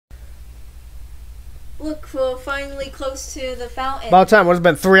Look, we're finally close to the fountain. About time. What has it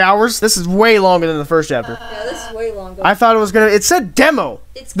been? 3 hours? This is way longer than the first chapter. Yeah, this is way longer. I thought it was gonna. It said demo.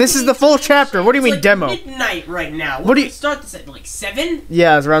 This is the full chapter. What do you mean like demo? Midnight right now. What do you start this at like 7?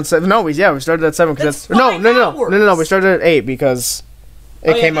 Yeah, it's around 7. No, we started at 7 because That's 5 no. We started at 8 because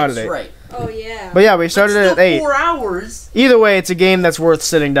it came out at 8. Right. Oh yeah. But yeah, we started at 8. 4 hours. Either way, it's a game that's worth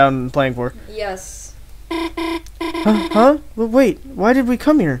sitting down and playing for. Yes. Huh? Well, wait, why did we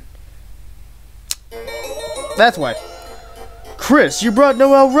come here? That's why. Chris, you brought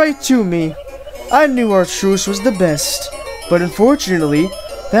Noelle right to me. I knew our truce was the best, but unfortunately,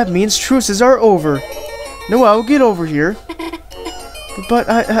 that means truces are over. Noelle, get over here. But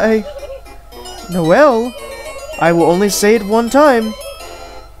Noelle, I will only say it one time.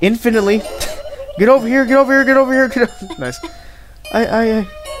 Infinitely. Get over here, get over here, get over here, Nice.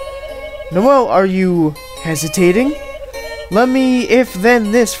 Noelle, are you hesitating? Let me if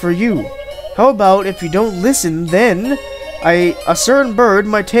then this for you. How about if you don't listen, then a certain bird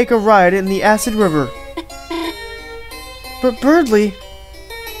might take a ride in the acid river. But Birdly...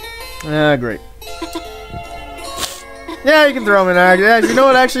 Ah, great. Yeah, you can throw him in. Yeah, you know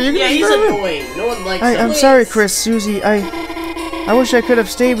what, actually, you can he's annoying. No one likes him. I'm sorry, Chris, Susie, I wish I could have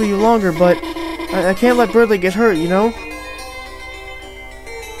stayed with you longer, but I can't let Birdly get hurt, you know?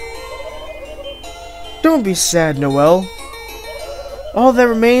 Don't be sad, Noelle. All that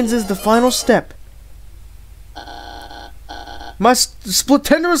remains is the final step. My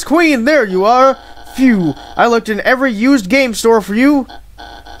Splendiferous Queen, there you are! Phew, I looked in every used game store for you.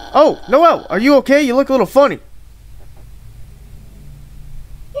 Oh, Noelle, are you okay? You look a little funny.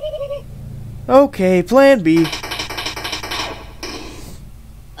 Okay, plan B.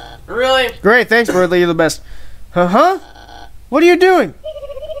 Really? Great, thanks, Birdly, you're the best. Huh? What are you doing?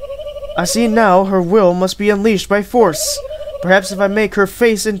 I see now her will must be unleashed by force. Perhaps if I make her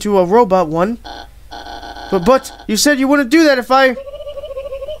face into a robot one. But you said you wouldn't do that if I...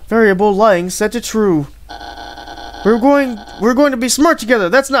 Variable lying set to true. We're going to be smart together.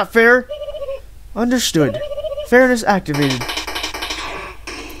 That's not fair. Understood. Fairness activated.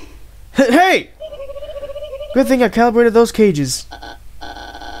 Hey! Good thing I calibrated those cages.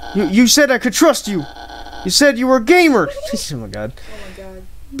 You said I could trust you. You said you were a gamer. Oh my god. Oh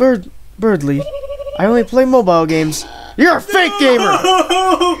my god. Birdly, I only play mobile games. You're a fake gamer!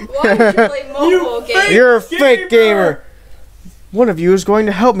 Why did you play mobile games? You're a fake gamer! One of you is going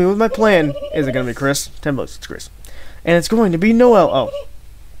to help me with my plan. Is it going to be Chris? 10 bucks, it's Chris. And it's going to be Noelle. Oh.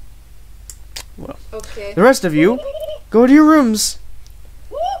 Well. Okay. The rest of you, go to your rooms.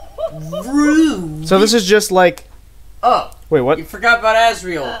 Rude. So this is just like... Oh. Wait, what? You forgot about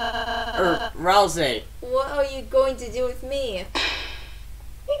Asriel. Or Rousey. What are you going to do with me?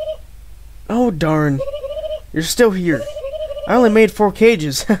 Oh, darn. You're still here. I only made 4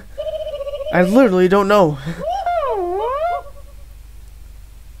 cages. I literally don't know.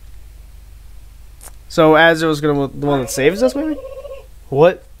 So, Azra was the one that saves us, maybe?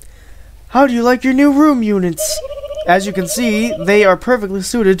 What? How do you like your new room units? As you can see, they are perfectly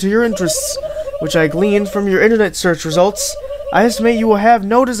suited to your interests, which I gleaned from your internet search results. I estimate you will have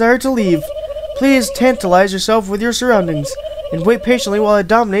no desire to leave. Please tantalize yourself with your surroundings, and wait patiently while I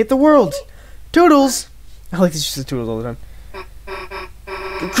dominate the world. Toodles! I like this, she says toodles all the time.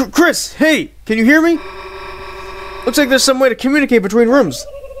 Chris, hey, can you hear me? Looks like there's some way to communicate between rooms.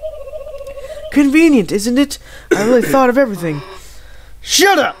 Convenient, isn't it? I really thought of everything.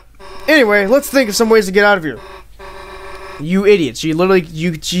 Shut up! Anyway, let's think of some ways to get out of here. You idiots.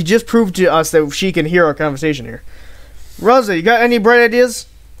 She just proved to us that she can hear our conversation here. Rosa, you got any bright ideas?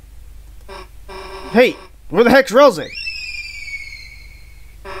 Hey, where the heck's Rosa?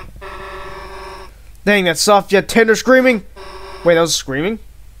 Dang, that soft yet tender screaming. Wait, that was screaming?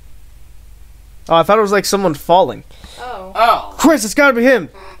 Oh, I thought it was like someone falling. Oh. Chris, it's gotta be him.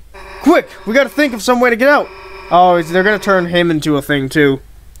 Quick, we gotta think of some way to get out. Oh, they're gonna turn him into a thing too,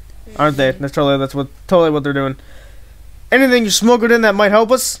 aren't they? That's totally what they're doing. Anything you smuggled in that might help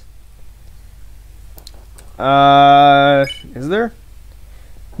us? Is there?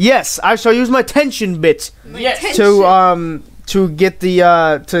 Yes, I shall use my tension bit. Yes. To get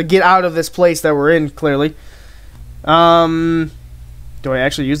out of this place that we're in. Clearly. Do I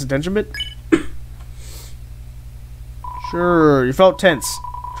actually use the tension bit? Sure. You felt tense.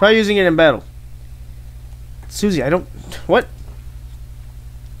 Try using it in battle. Susie, I don't... What?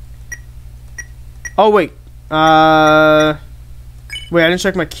 Oh, wait. Wait, I didn't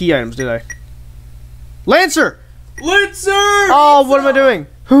check my key items, did I? Lancer! Lancer! Oh, what am I doing?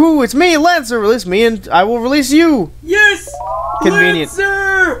 Hoo, it's me, Lancer! Release me and I will release you! Yes! Convenient.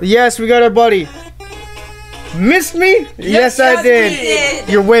 Lancer! Yes, we got our buddy. Missed me? Yes, I did.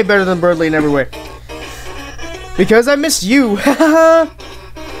 You're way better than Birdly in every way. Because I missed you.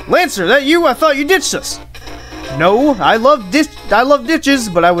 Lancer, that you? I thought you ditched us. No, I love ditches,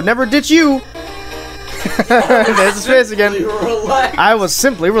 but I would never ditch you. There's his face again. I was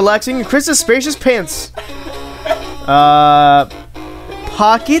simply relaxing in Chris's spacious pants.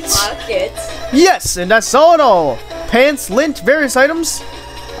 Pockets? Yes, and I saw it all. Pants, lint, various items.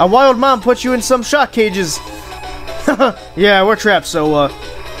 A wild mom put you in some shock cages. Yeah, we're trapped, so,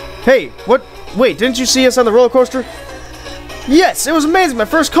 hey, what? Wait, didn't you see us on the roller coaster? Yes, it was amazing, my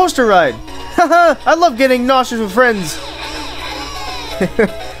first coaster ride. Haha, I love getting nauseous with friends.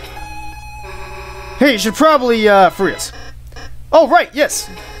 Hey, you should probably, free us. Oh, right, yes.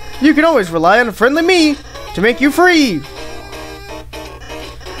 You can always rely on a friendly me to make you free.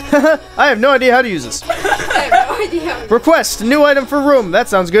 I have no idea how to use this. I have no idea. Request, new item for room. That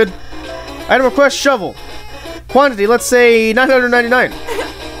sounds good. Item request, shovel. Quantity, let's say 999.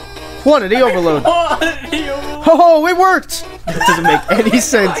 Quantity overload. Oh, it worked! That doesn't make any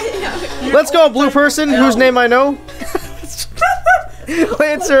sense. Let's go, blue person, whose name I know.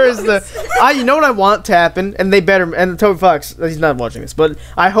 Lancer is the... you know what I want to happen? And they better... And Toby Fox, he's not watching this, but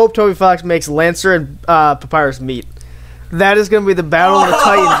I hope Toby Fox makes Lancer and Papyrus meet. That is going to be the battle of the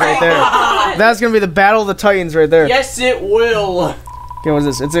Titans right there. That's going to be the battle of the Titans right there. Yes, it will. Okay, what is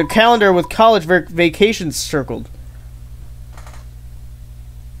this? It's a calendar with college vacations circled.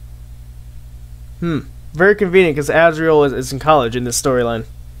 Very convenient because Azrael is in college in this storyline.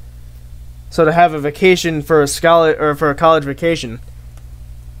 So to have a vacation for a college vacation.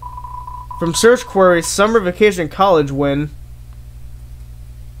 From search query, summer vacation college when...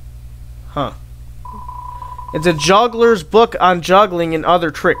 It's a juggler's book on juggling and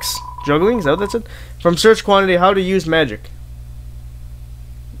other tricks. Juggling? Is that what that said? From search quantity, how to use magic.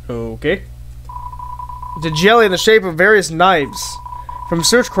 Okay. It's a jelly in the shape of various knives. From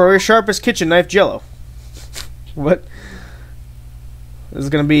search query, sharpest kitchen knife, Jello. What? This is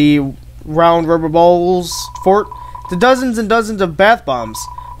gonna be round rubber balls fort. To dozens and dozens of bath bombs.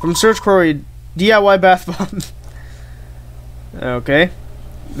 From search query, DIY bath bomb. Okay.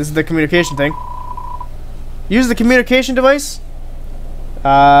 This is the communication thing. Use the communication device?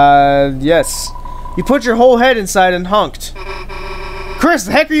 Yes. You put your whole head inside and honked. Chris,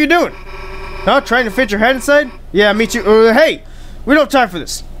 the heck are you doing? Huh? Trying to fit your head inside? Yeah, me too. Hey! We don't have time for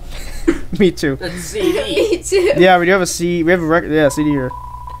this. Me too. That's a CD. Me too. Yeah, we do have a CD. We have a record. Yeah, CD here.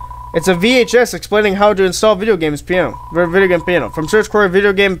 It's a VHS explaining how to install video games piano. Video game piano. From search query,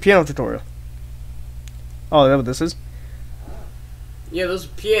 video game piano tutorial. Oh, is that what this is? Yeah, those are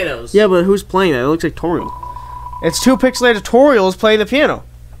pianos. Yeah, but who's playing that? It looks like Toriel. It's 2 pixelated tutorials playing the piano.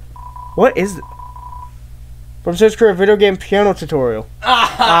 What is it? From search query, video game piano tutorial.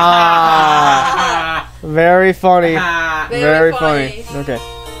 Very funny. Very funny. Okay.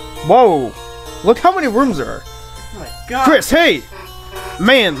 Whoa. Look how many rooms there are. Oh my God. Chris, hey!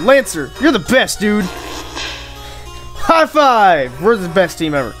 Man, Lancer, you're the best, dude. High five! We're the best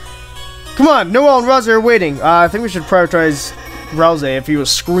team ever. Come on, Noel and Rosa are waiting. I think we should prioritize Rouse if he was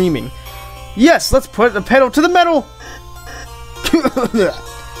screaming. Yes, let's put the pedal to the metal.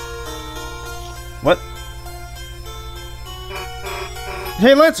 What?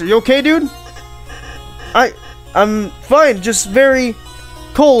 Hey, Lancer, you okay, dude? I'm fine, just very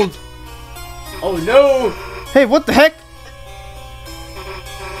cold. Oh no! Hey, what the heck?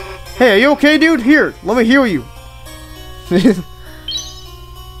 Hey, are you okay, dude? Here, let me heal you. Then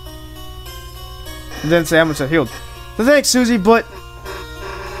say how much I healed. Thanks, Susie, but...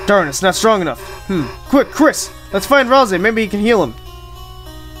 Darn, it's not strong enough. Quick, Chris, let's find Rouse. Maybe he can heal him.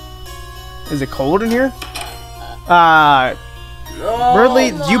 Is it cold in here? Bradley,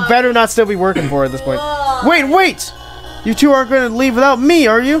 you better not still be working for it at this point. Wait! You two aren't going to leave without me,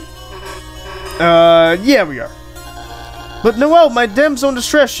 are you? Yeah, we are. But Noelle, my dam's in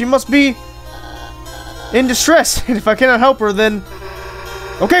distress. She must be in distress. And if I cannot help her, then...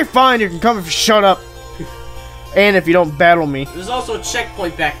 Okay, fine, you can come if you shut up. And if you don't battle me. There's also a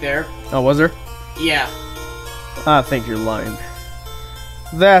checkpoint back there. Oh, was there? Yeah. I think you're lying.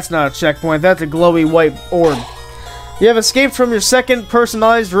 That's not a checkpoint. That's a glowy white orb. You have escaped from your second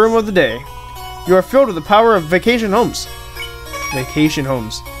personalized room of the day. You are filled with the power of vacation homes. Vacation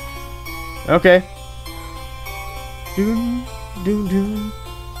homes. Okay.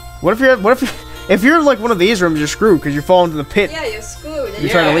 What if you're in like one of these rooms, you're screwed because you're falling into the pit. Yeah, you're screwed. You're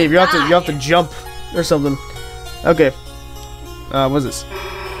trying to leave. You have to jump or something. Okay. What's this?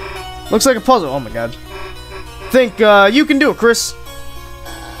 Looks like a puzzle. Oh my god. Think you can do it, Chris.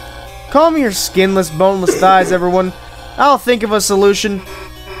 Calm your skinless, boneless thighs, everyone. I'll think of a solution.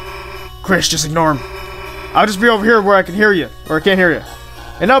 Chris, just ignore him. I'll just be over here where I can hear you. Or I can't hear you.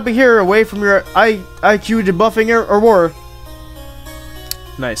 And I'll be here away from your IQ debuffing or war.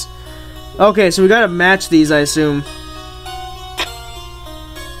 Nice. Okay, so we gotta match these, I assume.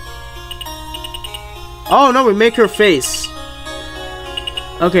 Oh no, we make her face.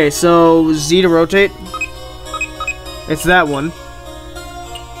 Okay, so Z to rotate. It's that one.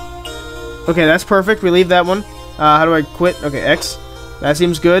 Okay, that's perfect. We leave that one. How do I quit? Okay, X. That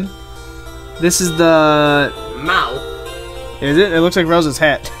seems good. This is the... Mouth. Is it? It looks like Rose's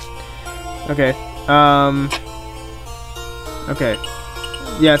hat. Okay. Okay.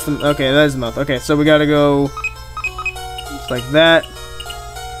 Yeah, it's the... Okay, that is the mouth. Okay, so we gotta go... Just like that.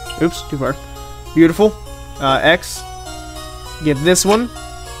 Oops, too far. Beautiful. X. Get this one.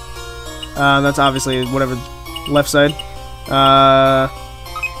 That's obviously whatever... Left side.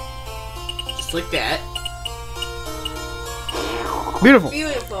 Just like that. Beautiful.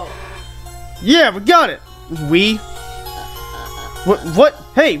 Beautiful. Yeah, we got it. We. What?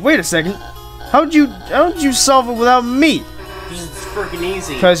 Hey, wait a second. How'd you solve it without me? It's freaking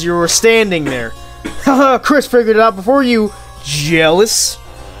easy. Because you were standing there. Haha, Chris figured it out before you. Jealous?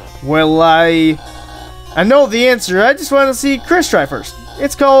 Well, I know the answer. I just want to see Chris try first.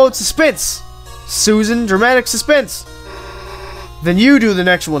 It's called suspense. Susan, dramatic suspense. Then you do the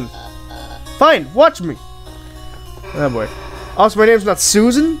next one. Fine, watch me. Oh boy. Also, my name's not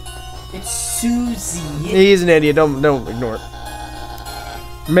Susan. It's Susie. He's an idiot. Don't ignore it.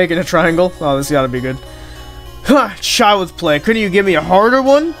 Making a triangle. Oh, this gotta be good. Ha! Child's play. Couldn't you give me a harder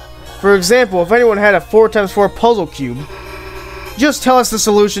one? For example, if anyone had a 4x4 puzzle cube, just tell us the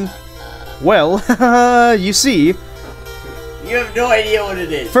solution. Well, you see. You have no idea what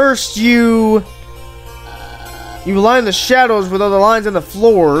it is. First, you line the shadows with other lines on the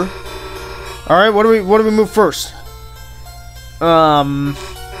floor. All right. What do we move first?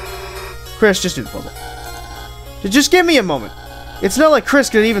 Chris, just do the puzzle. Just give me a moment. It's not like Chris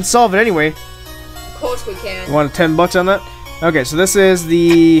could even solve it anyway. Of course we can. You want $10 on that? Okay, so this is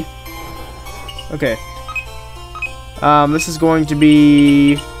the... Okay. This is going to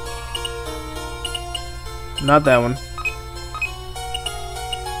be... Not that one.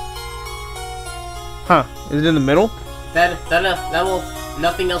 Huh. Is it in the middle? That will...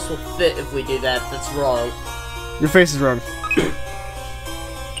 Nothing else will fit if we do that. That's wrong. Your face is wrong.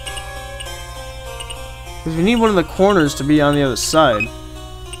 Because we need one of the corners to be on the other side.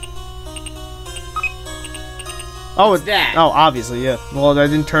 Oh, it's that. Oh, obviously, yeah. Well, I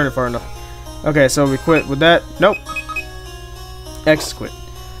didn't turn it far enough. Okay, so we quit with that. Nope. X quit.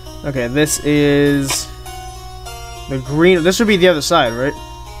 Okay, this is the green. This should be the other side, right?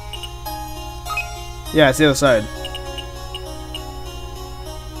 Yeah, it's the other side.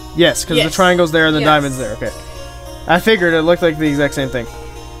 Yes, because the triangle's there and the diamond's there. Okay. I figured it looked like the exact same thing.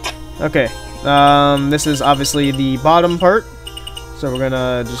 Okay. This is obviously the bottom part. So we're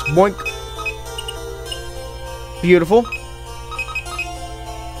gonna just boink. Beautiful.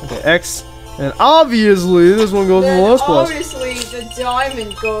 Okay, X. And obviously, this one goes in the last place. Obviously, the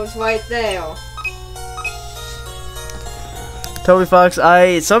diamond goes right there. Toby Fox,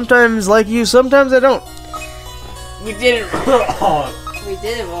 I sometimes like you, sometimes I don't. We did it wrong. We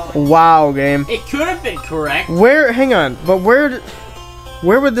did it wrong. Wow, game. It could have been correct. Where? Hang on, but where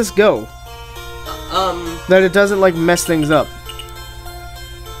would this go? That it doesn't like mess things up.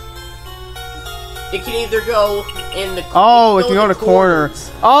 It can either go in the... Oh, it can go in the corner.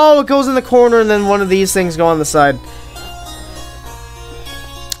 Oh, it goes in the corner and then one of these things go on the side.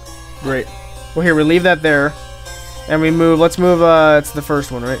 Great. Well, here, we leave that there. And we move, let's move, it's the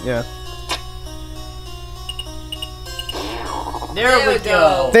first one, right? Yeah. There we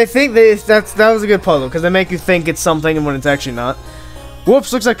go. They think that was a good puzzle, because they make you think it's something when it's actually not.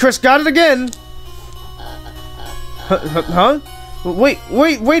 Whoops, looks like Chris got it again! Huh?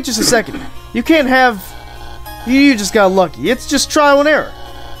 Wait just a second. You can't have... You just got lucky. It's just trial and error.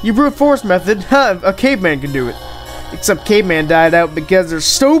 You brute force method, a caveman can do it. Except caveman died out because they're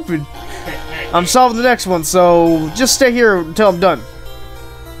stupid. I'm solving the next one, so just stay here until I'm done.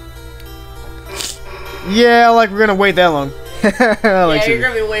 Yeah, like we're gonna wait that long. Yeah, you're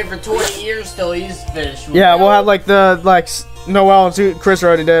gonna be waiting for 20 years till he's finished. Yeah, we'll have like Noel and Chris are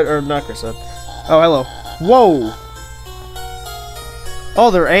already dead, or not Chris. Oh, hello. Whoa. Oh,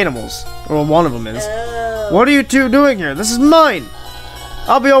 they're animals. Well, one of them is. What are you two doing here? This is mine.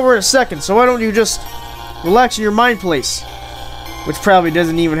 I'll be over in a second, so why don't you just relax in your mind place, which probably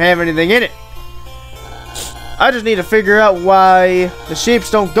doesn't even have anything in it. I just need to figure out why the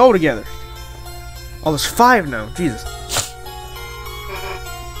shapes don't go together. Oh, there's 5 now. Jesus.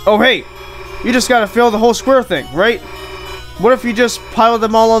 Oh, hey. You just gotta fill the whole square thing, right? What if you just pile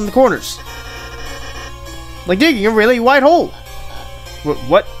them all on the corners? Like digging a really wide hole.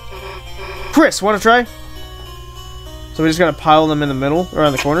 What? Chris, want to try? So we just gotta pile them in the middle,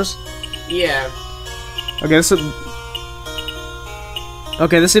 around the corners? Yeah. Okay,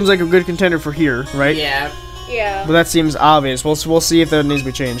 this seems like a good contender for here, right? Yeah. Yeah. But that seems obvious. We'll see if that needs to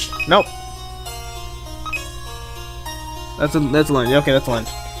be changed. Nope. That's a line. Yeah, okay, that's a line.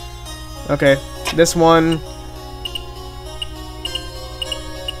 Okay, this one.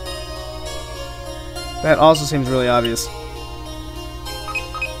 That also seems really obvious.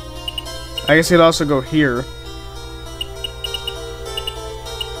 I guess it'd also go here.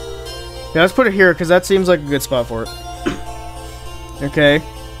 Yeah, let's put it here because that seems like a good spot for it. Okay.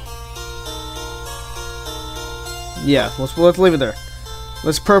 Yeah, let's leave it there.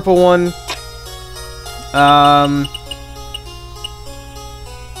 This purple one.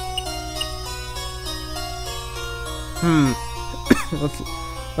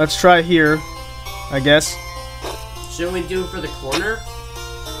 Let's try here, I guess. Should we do it for the corner?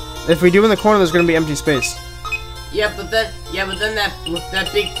 If we do in the corner, there's gonna be empty space. Yeah, but then that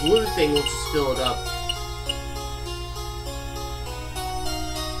big blue thing will just fill it up.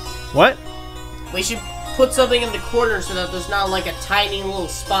 What? We should put something in the corner so that there's not like a tiny little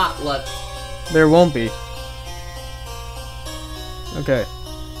spot left. There won't be. Okay.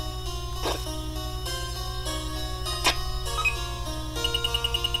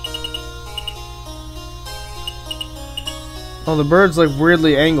 Oh, the bird's like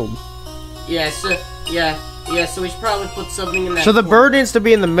weirdly angled. Yeah, so so we should probably put something in that. So the corner. bird needs to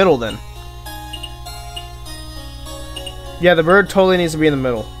be in the middle then. Yeah, the bird totally needs to be in the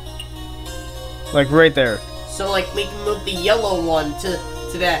middle. Like right there. So like we can move the yellow one to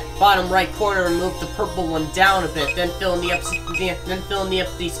that bottom right corner and move the purple one down a bit, then fill in the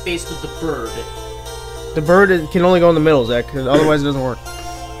empty space with the bird. The bird can only go in the middle, Zach, because otherwise it doesn't work.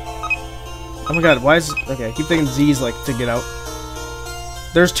 Oh my god, why is... Okay, I keep thinking Z's like to get out.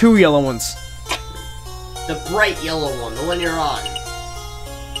 There's two yellow ones. The bright yellow one, the one you're on.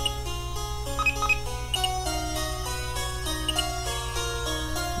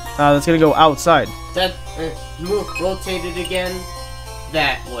 That's gonna go outside. That, rotate it again.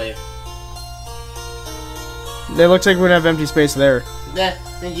 That way. It looks like we're gonna have empty space there. Then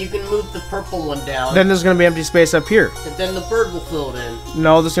you can move the purple one down. Then there's gonna be empty space up here. And then the bird will fill it in.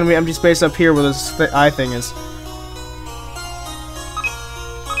 No, there's gonna be empty space up here where this eye thing is.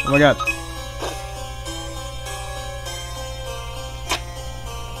 Oh my god.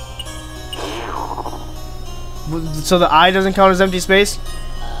 So the eye doesn't count as empty space?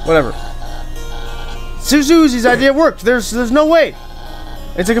 Whatever. Susie's idea worked. There's no way.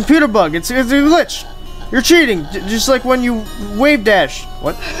 It's a computer bug. It's a glitch. You're cheating. Just like when you wave dash.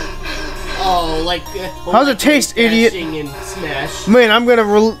 What? Oh, like how's it taste, idiot? In Smash. Man, I'm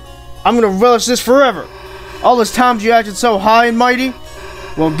gonna relish this forever. All those times you acted so high and mighty.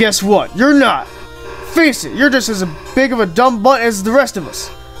 Well, guess what? You're not. Face it. You're just as big of a dumb butt as the rest of us.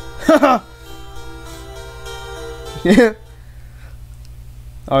 Haha. Yeah.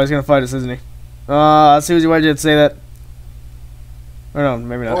 Oh, he's gonna fight us, isn't he? Susie, why did you say that? Or no,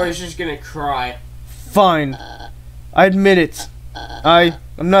 maybe not. Or he's just gonna cry. Fine. I admit it. I'm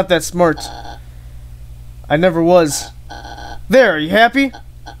not that smart. I never was. There, are you happy?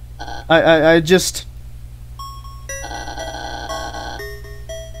 I just...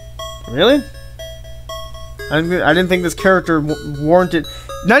 Really? I didn't think this character warranted...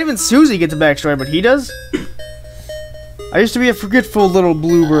 Not even Susie gets a backstory, but he does? I used to be a forgetful little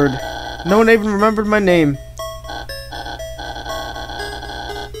bluebird. No one even remembered my name.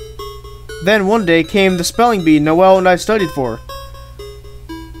 Then one day came the spelling bee Noelle and I studied for.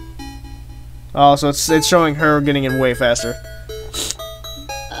 Oh, so it's showing her getting in way faster.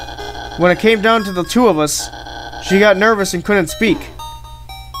 When it came down to the two of us, she got nervous and couldn't speak.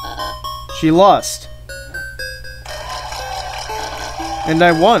 She lost. And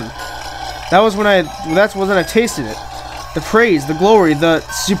I won. That's when I tasted it. The praise, the glory, the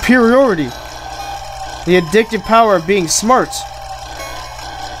superiority. The addictive power of being smart.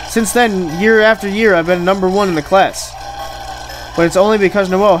 Since then, year after year, I've been #1 in the class. But it's only because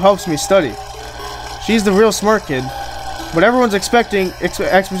Noelle helps me study. She's the real smart kid. But everyone's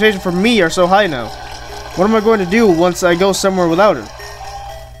expectation for me are so high now. What am I going to do once I go somewhere without her?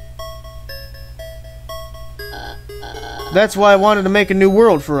 That's why I wanted to make a new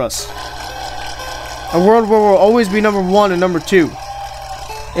world for us. A world where we'll always be #1 and #2.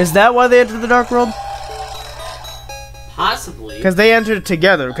 Is that why they entered the Dark World? Possibly. Because they entered it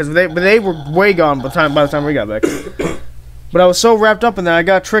together. Because they were way gone by the time we got back. But I was so wrapped up in that I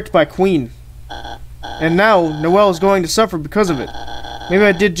got tricked by Queen. And now Noelle is going to suffer because of it. Maybe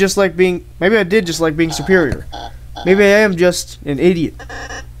I did just like being superior. Maybe I am just an idiot.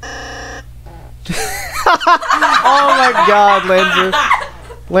 Oh my God, Lancer.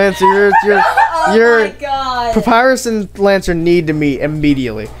 Lancer, Oh my god. Papyrus and Lancer need to meet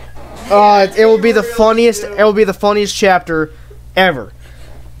immediately. It will be the funniest. It will be the funniest chapter ever.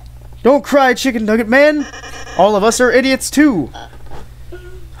 Don't cry, chicken nugget man. All of us are idiots too.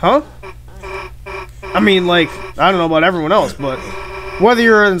 Huh? I mean, like, I don't know about everyone else, but whether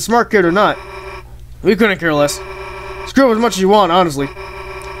you're a smart kid or not, we couldn't care less. Screw up as much as you want, honestly.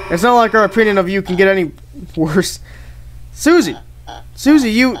 It's not like our opinion of you can get any worse. Susie,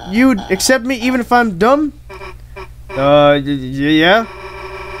 you'd accept me even if I'm dumb? Yeah.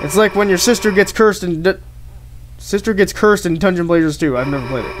 It's like when your sister gets cursed in Dungeon Blazers 2. I've never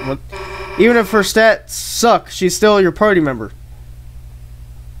played it. What? Even if her stats suck, she's still your party member.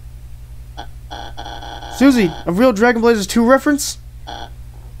 Susie, a real Dragon Blazers 2 reference?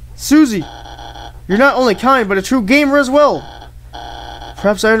 Susie, you're not only kind, but a true gamer as well.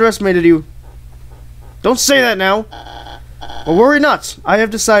 Perhaps I underestimated you. Don't say that now. Well, worry not. I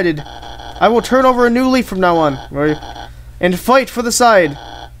have decided. I will turn over a new leaf from now on. And fight for the side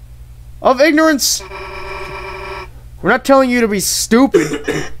of ignorance. We're not telling you to be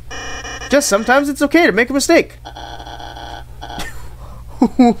stupid. Just sometimes it's okay to make a mistake.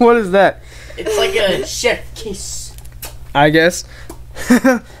 What is that? It's like a chef kiss. I guess.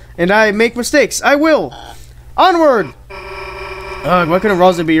 And I make mistakes. I will. Onward! Why couldn't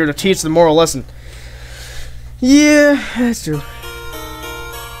Rosa be here to teach the moral lesson? Yeah, that's true.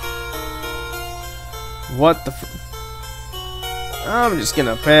 What the I'm just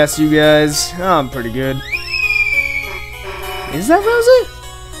gonna pass you guys. I'm pretty good. Is that Rosie?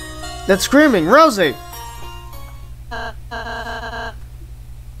 That's screaming. Rosie!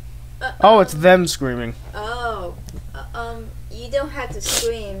 Oh, it's them screaming. Oh, you don't have to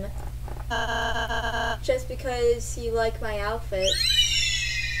scream. Just because you like my outfit.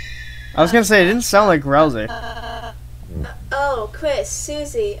 I was gonna say, it didn't sound like Rosie. Oh, Chris,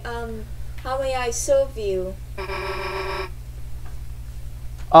 Susie, how may I serve you?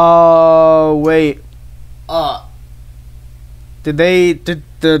 Wait. Did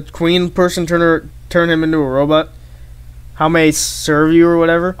the queen person turn him into a robot? How may I serve you or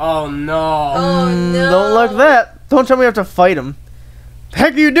whatever? Oh no. Oh no. Don't like that. Don't tell me I have to fight him. The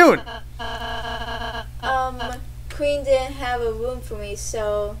heck are you doing? Queen didn't have a room for me,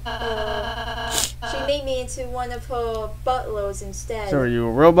 so she made me into one of her butlers instead. So are you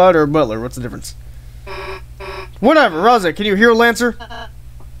a robot or a butler? What's the difference? Whatever, Rosa, can you hear Lancer?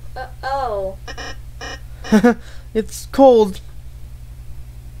 Oh. It's cold.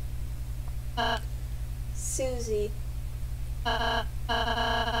 Susie. I'm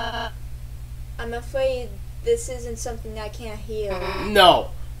afraid this isn't something I can't heal. No.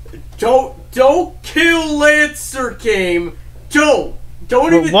 Don't kill Lancer Game. Don't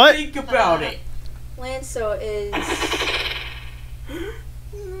even what? think about it. Lancer is...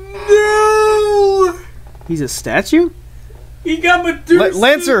 No! He's a statue? He got Medusa.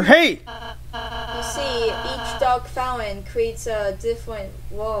 Lancer, hey! You see, each dark fountain creates a different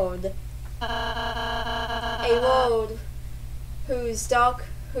world. A world whose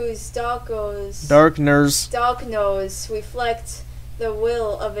darkness reflect the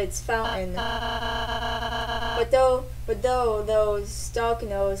will of its fountain. But though those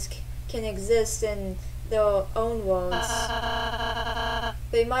darkness can exist in their own worlds,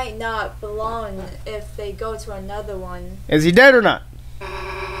 they might not belong if they go to another one. Is he dead or not?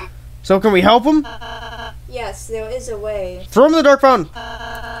 So can we help him? Yes, there is a way. Throw him in the dark fountain.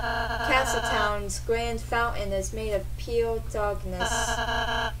 Castletown's grand fountain is made of pure darkness.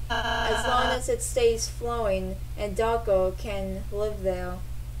 As long as it stays flowing, and Darko can live there.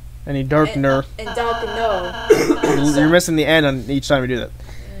 Any darkener. And Darko. You're missing the N on each time you do that.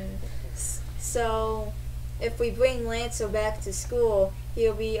 So, if we bring Lancer back to school,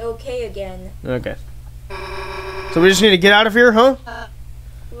 he'll be okay again. Okay. So we just need to get out of here, huh?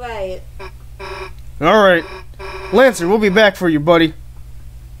 Right. Alright. Lancer, we'll be back for you, buddy.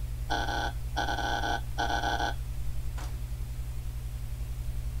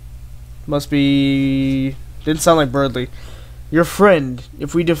 Must be... Didn't sound like Birdley. Your friend.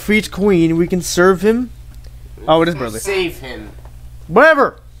 If we defeat Queen, we can serve him? Oh, it is Birdley. Save him.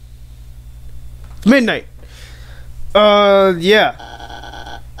 Whatever! It's midnight.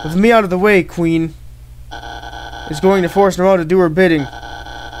 Yeah. With me out of the way, Queen is going to force Noelle to do her bidding.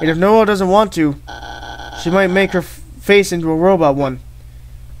 And if Noelle doesn't want to, she might make her face into a robot one.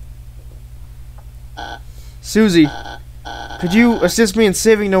 Susie, could you assist me in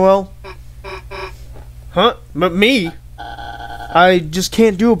saving Noelle? Huh? But me? I just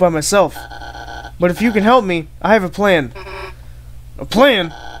can't do it by myself. But if you can help me, I have a plan. A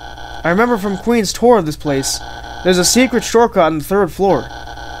plan? I remember from Queen's tour of this place. There's a secret shortcut on the 3rd floor.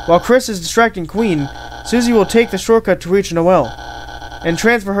 While Chris is distracting Queen, Susie will take the shortcut to reach Noelle and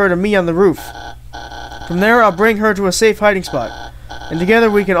transfer her to me on the roof. From there, I'll bring her to a safe hiding spot, and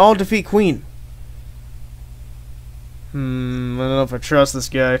together we can all defeat Queen. I don't know if I trust this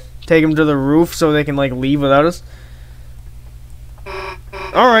guy. Take him to the roof so they can, like, leave without us?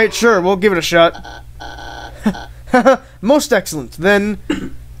 Alright, sure, we'll give it a shot. Most excellent. Then...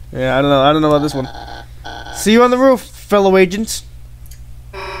 yeah, I don't know about this one. See you on the roof, fellow agents.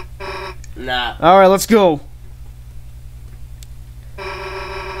 Nah. Alright, let's go.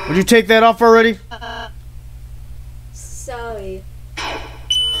 Would you take that off already? Sorry.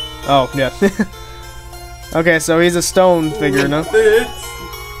 Oh, yeah. Okay, so he's a stone figure, no?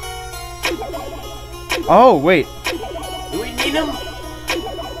 Oh, wait. Do we need him?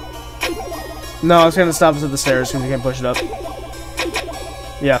 No, it's gonna stop us at the stairs because we can't push it up.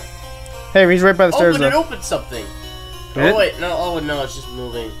 Yeah. Hey, he's right by the stairs, Open it, though. open something. Did Oh, it? wait, no, oh, no, it's just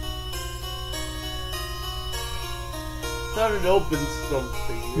moving. Thought it opened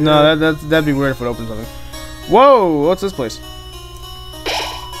something. No, that'd be weird if it opened something. Whoa, what's this place?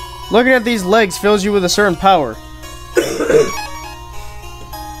 Looking at these legs fills you with a certain power.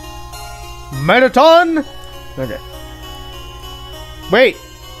 Metaton! Okay. Wait!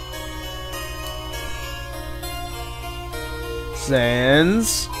 Sans.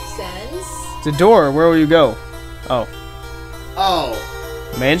 Sense? It's a door. Where will you go? Oh.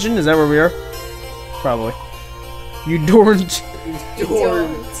 Oh. Mansion? Is that where we are? Probably. You dorned. Door.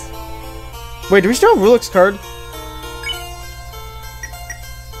 Wait, do we still have Rulik's card?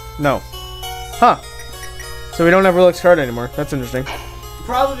 No. Huh. So we don't have Rulik's card anymore. That's interesting.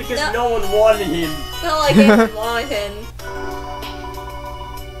 Probably because No. no one wanted him. Not like anyone wanted him.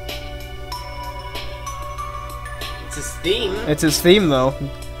 It's his theme. It's his theme, though.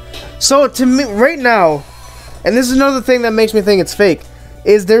 So, to me, right now, and this is another thing that makes me think it's fake,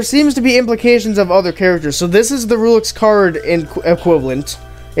 is there seems to be implications of other characters. So this is the Rulik's card equivalent.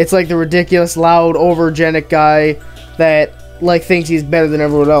 It's like the ridiculous, loud, overgenic guy that, like, thinks he's better than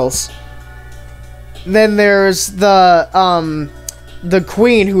everyone else. Then there's the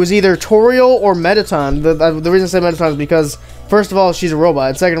queen, who is either Toriel or Metaton. The reason I say Metaton is because, first of all, she's a robot,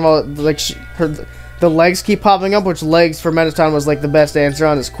 and second of all, like, the legs keep popping up, which legs for Metaton was, like, the best answer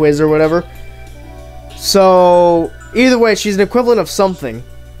on his quiz or whatever. So, either way, she's an equivalent of something.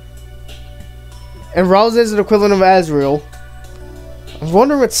 And Rouse is an equivalent of Azrael. I was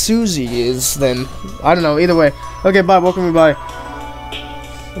wondering what Susie is, then. I don't know, either way. Okay, Bob, what can we buy?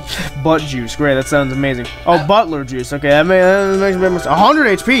 Butt juice, great, that sounds amazing. Oh, butler juice, okay, that makes a bit more sense.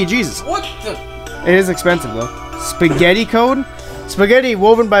 100 HP, Jesus! What the? It is expensive, though. Spaghetti code? Spaghetti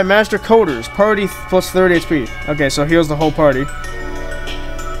woven by master coders. Party plus 30 HP. Okay, so heals the whole party.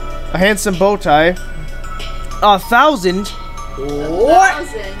 A handsome bow tie. 1,000? What?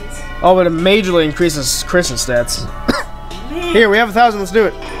 1,000. Oh, but it majorly increases Chris's stats. Here, we have 1,000. Let's do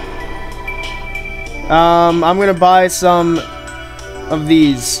it. I'm gonna buy some of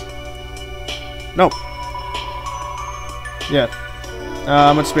these. No. Yeah.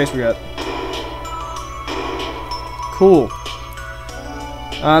 How much space we got? Cool.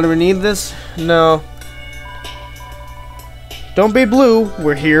 Do we need this? No. Don't be blue.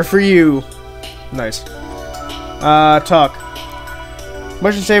 We're here for you. Nice. Talk.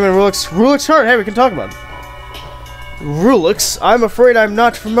 Mission statement, Rulik's heart. Hey, we can talk about it. Rulik's? I'm afraid I'm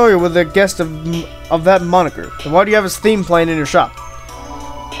not familiar with the guest of that moniker. Then why do you have his theme playing in your shop?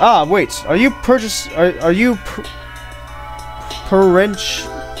 Ah, wait. Are you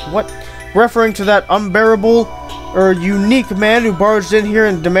what? Referring to that unbearable or unique man who barged in here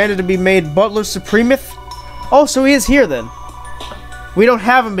and demanded to be made Butler Supremeth? Oh, so he is here then. We don't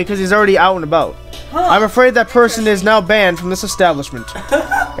have him because he's already out and about. Huh. I'm afraid that person is now banned from this establishment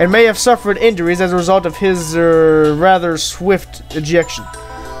and may have suffered injuries as a result of his rather swift ejection.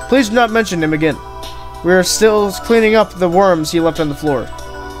 Please do not mention him again. We are still cleaning up the worms he left on the floor.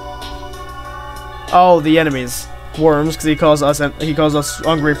 Oh, the enemies. Worms, because he calls us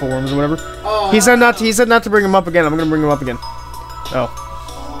ungrateful worms or whatever. Oh. He said not to bring him up again. I'm gonna bring him up again. Oh.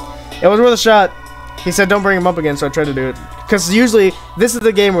 It was worth a shot. He said don't bring him up again, so I tried to do it. Because usually, this is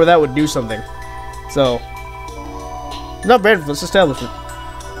the game where that would do something. So, not bad for this establishment.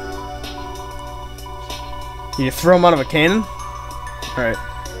 You throw him out of a cannon? Alright.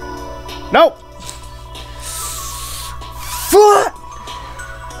 Nope! What?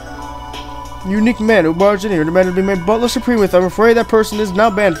 Unique man who barged in here demanded to be made Butler Supremeth. I'm afraid that person is now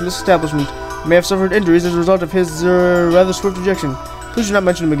banned from this establishment. May have suffered injuries as a result of his rather swift ejection. Please do not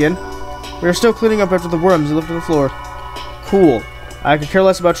mention him again. We are still cleaning up after the worms you left on the floor. Cool. I could care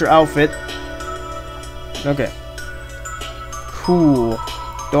less about your outfit. Okay. Cool.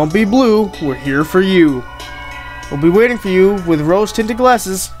 Don't be blue. We're here for you. We'll be waiting for you with rose-tinted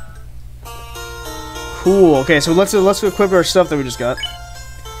glasses. Cool. Okay, so let's equip our stuff that we just got.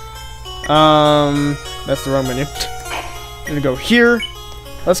 That's the wrong menu. I'm gonna go here.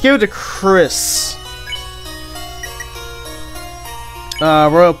 Let's give it to Chris.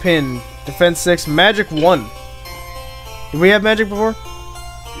 Royal Pin. Defense 6. Magic 1. Did we have magic before?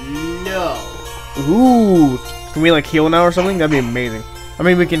 No. Ooh. Can we, like, heal now or something? That'd be amazing. I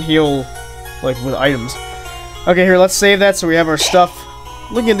mean, we can heal, like, with items. Okay, here, let's save that so we have our stuff.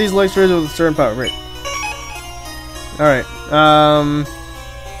 Looking at these light with a certain power. Great. Alright.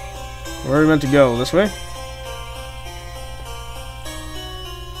 Where are we meant to go? This way?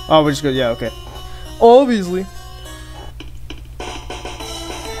 Oh, we just go. Yeah, okay. Obviously.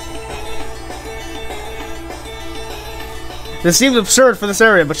 This seems absurd for this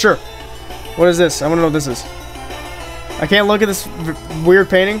area, but sure. What is this? I want to know what this is. I can't look at this weird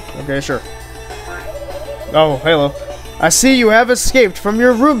painting? Okay, sure. Oh, hello. I see you have escaped from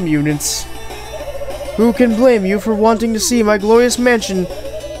your room units. Who can blame you for wanting to see my glorious mansion?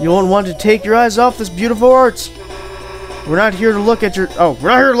 You won't want to take your eyes off this beautiful art. We're not here to look at your... Oh, we're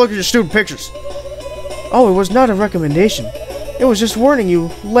not here to look at your stupid pictures. Oh, it was not a recommendation. It was just warning you,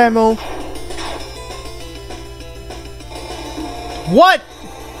 Lamo. What?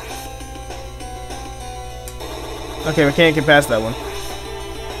 Okay, we can't get past that one.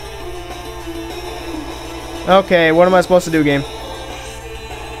 Okay, what am I supposed to do, game?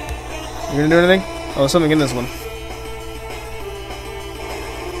 You gonna do anything? Oh, there's something in this one.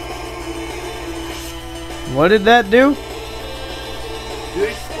 What did that do?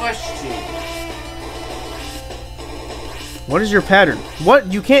 Good question. What is your pattern?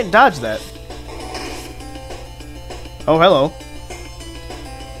 What? You can't dodge that. Oh, hello.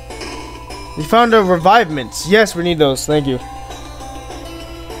 We found a revivements. Yes, we need those. Thank you.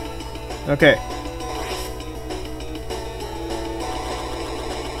 Okay.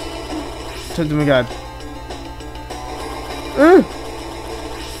 Oh my god.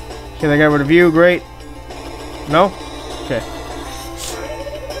 Okay, they got rid of you. Great. No? Okay.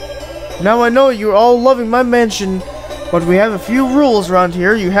 Now I know you're all loving my mansion, but we have a few rules around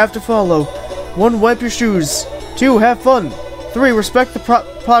here you have to follow. 1. Wipe your shoes. 2. Have fun. 3. Respect the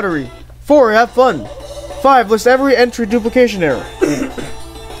pottery. 4. Have fun. 5. List every entry duplication error.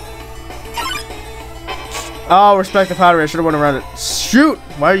 Oh, respect the pottery. I should have went around it. Shoot!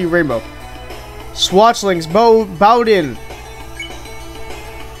 Why are you rainbow? Swatchlings bowed in.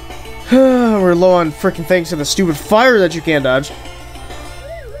 We're low on freaking things to the stupid fire that you can't dodge.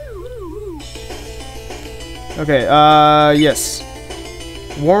 Okay, yes.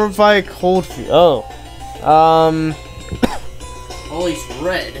 Warmify, cold feet. Oh. At least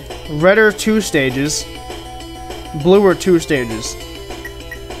red. Red are 2 stages. Blue are 2 stages.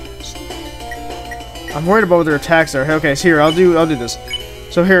 I'm worried about what their attacks are. Okay, so here, I'll do this.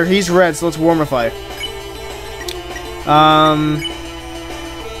 So here, he's red, so let's warmify.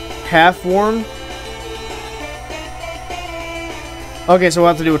 Half warm. Okay, so we'll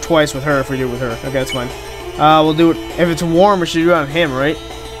have to do it twice with her if we do it with her. Okay, that's fine. We'll do it if it's warm. We should do it on him, right?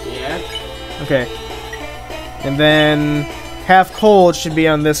 Yeah. Okay. And then half cold should be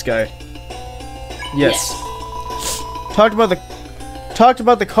on this guy. Yes. Talked about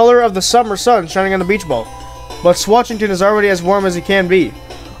the color of the summer sun shining on the beach ball, but Swatchington is already as warm as he can be.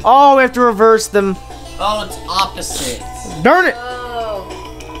 Oh, we have to reverse them. Oh, it's opposite. Darn it! Oh.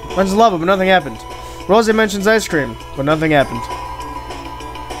 Mentions lava, but nothing happened. Rosie mentions ice cream, but nothing happened.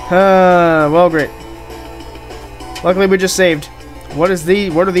 Well, great. Luckily, we just saved. What are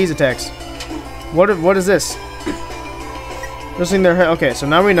these attacks? What is this? Losing their head. Okay, so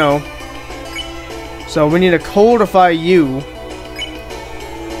now we know. So we need to coldify you,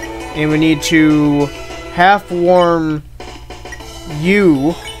 and we need to half warm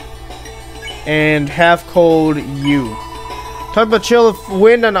you, and half cold you. Talk about chill of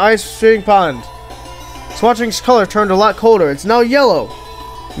wind on ice swimming pond. Swatching's color turned a lot colder. It's now yellow.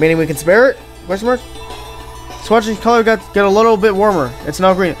 Meaning we can spare it? Question mark? Swatching's color got a little bit warmer. It's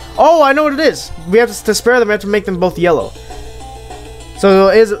now green. Oh, I know what it is. We have to spare them. We have to make them both yellow. So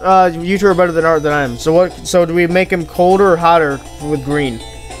is you two are better than I am. So what? So do we make him colder or hotter with green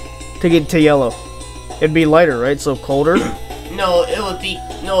to get to yellow? It'd be lighter, right? So colder. No, it'd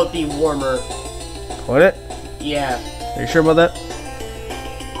be warmer. Would it? Yeah. Are you sure about that?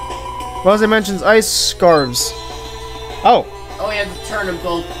 Rosie mentions ice scarves. Oh. Oh, we have to turn them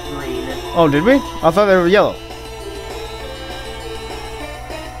both green. Oh, did we? I thought they were yellow.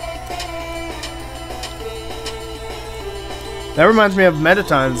 That reminds me of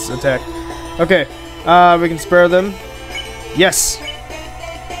Metaton's attack. Okay, we can spare them. Yes.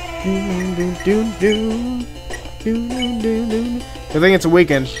 I think it's a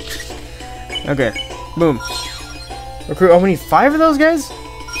weekend. Okay, boom. Recruit. Oh, we need 5 of those guys?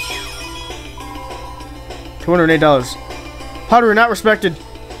 $208. Powder, you're not respected.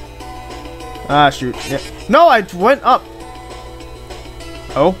 Ah, shoot. Yeah. No, I went up.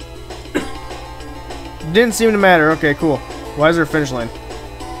 Oh. Didn't seem to matter. Okay, cool. Why is there a finish line?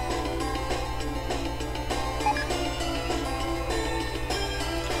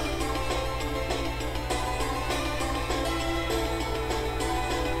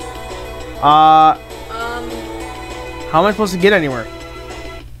 How am I supposed to get anywhere?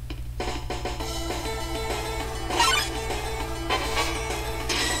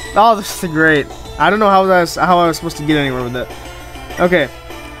 Oh, this is great. I don't know how I was supposed to get anywhere with that. Okay.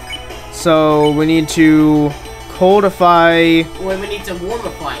 So we need to coldify. Wait, we need to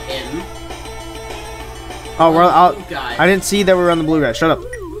warmify him. Oh, we're out. Guy. I didn't see that we were on the blue guy. Shut up.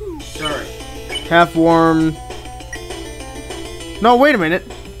 Sorry. Half warm. No, wait a minute.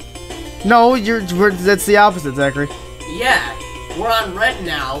 No, that's the opposite, Zachary. Yeah, we're on red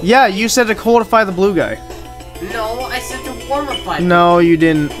now. Yeah, you said to coldify the blue guy. No, I said to warmify him. No, you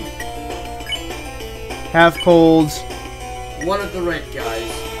didn't. Half cold. One of the red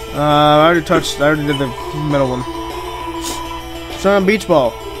guys. I already did the middle one. Sun beach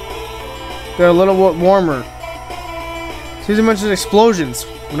ball. Got a little warmer. Susie mentioned explosions,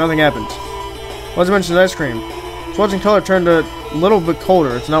 but nothing happened. Wasn't mentioned ice cream. Swatching color turned a little bit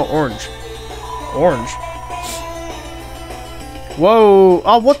colder. It's now orange. Orange? Whoa!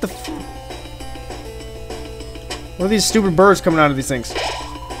 Oh, what the f- What are these stupid birds coming out of these things?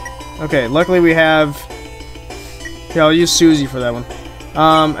 Okay, luckily we have... Yeah, I'll use Susie for that one.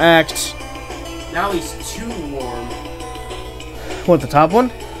 Act... Now he's too warm. What, the top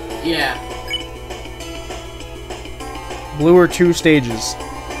one? Yeah. Blue or 2 stages.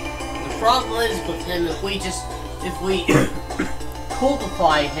 The problem is with him, if we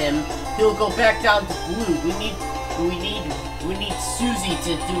coldify him, he'll go back down to blue. We need Susie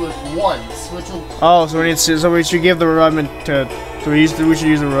to do it once, which will. Oh, so we should give the revivement to. We should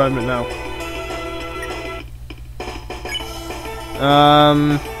use the revivement now.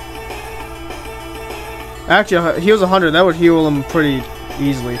 Actually, he was 100. That would heal him pretty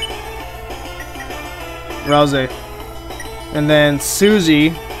easily. Rouse. And then Susie,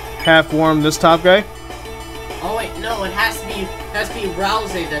 half warm. This top guy. Oh wait, no, it has to be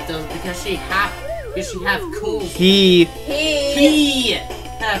Rouse that does because she half cold. He.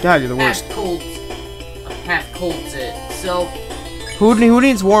 God, you're the worst. Half colds it. So. Who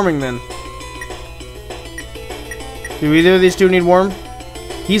needs warming then? Do either of these two need warm?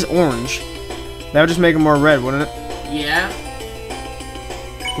 He's orange. That would just make him more red, wouldn't it? Yeah.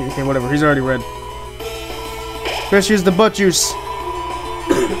 Okay, whatever. He's already red. Chris, use the butt juice.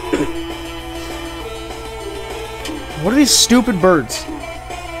 What are these stupid birds?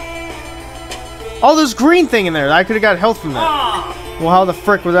 Oh, there's green thing in there. I could have got health from that. Well, how the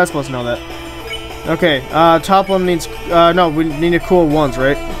frick was I supposed to know that? Okay, top one needs. No, we need to cool ones,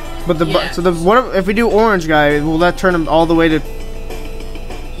 right? But yeah. So what if we do orange guy? Will that turn him all the way to?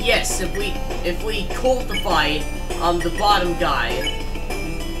 Yes, if we coldify the bottom guy,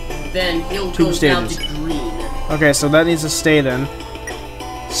 then he'll go down to green. Okay, so that needs to stay then.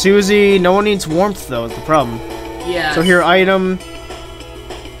 Susie, no one needs warmth though. Is the problem? Yeah. So here, item.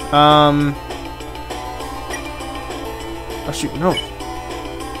 Oh shoot, no.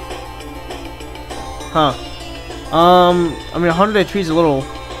 Huh. I mean, 100 HP is a little.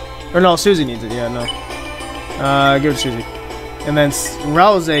 Or no, Susie needs it. Yeah, no. Give it to Susie. And then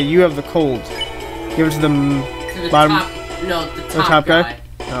Rouse, you have the cold. Give it to the bottom. The top guy.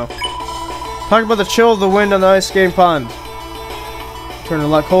 No. Talk about the chill of the wind on the ice skating pond. Turned a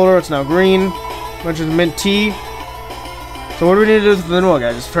lot colder. It's now green. Bunch of mint tea. So what do we need to do with the vanilla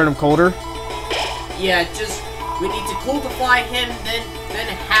guy? Just turn him colder? Yeah, just we need to coldify him,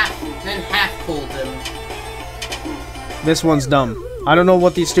 then half cold him. This one's dumb. I don't know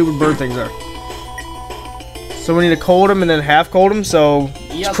what these stupid bird things are. So we need to cold him and then half cold him. So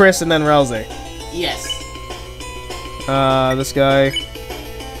it's Chris and then Rouse. Yes. This guy.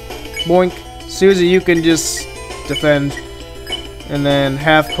 Boink. Susie, you can just defend. And then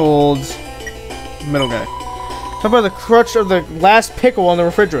half cold middle guy. How about the crutch of the last pickle on the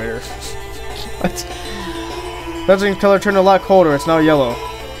refrigerator? What? That's color turned a lot colder. It's now yellow.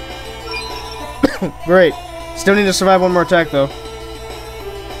 Great. Still need to survive one more attack though.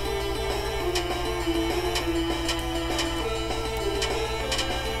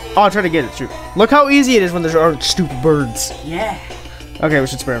 Oh, I'll try to get it. Shoot. Look how easy it is when there aren't stupid birds. Yeah. Okay, we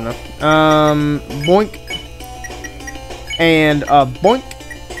should spare him now. Boink. And a boink.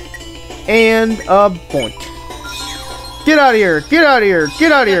 And a boink. Get out of here! Get out of here!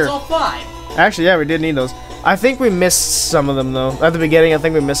 Get out of here! That's all 5. Actually, yeah, we did need those. I think we missed some of them, though. At the beginning, I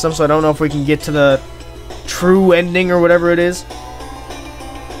think we missed some, so I don't know if we can get to the true ending or whatever it is.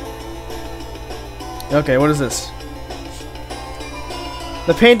 Okay, what is this?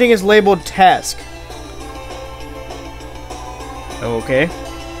 The painting is labeled task. Okay.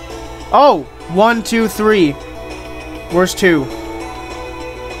 Oh! 1, 2, 3. Where's 2?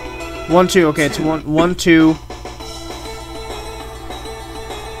 1, 2. Okay, it's 1, 2.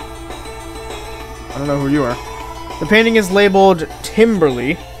 I don't know who you are. The painting is labeled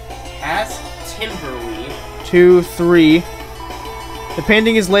Timberly. Task Timberly. 2, 3. The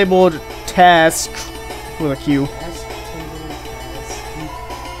painting is labeled Task with a Q. Task Timberly.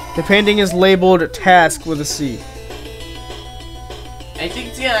 Task. The painting is labeled Task with a C. I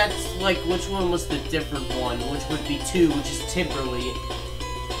think, yeah, that's like which one was the different one, which would be 2, which is Timberly.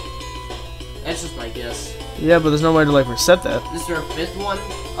 That's just my guess. Yeah, but there's no way to like reset that. Is there a 5th one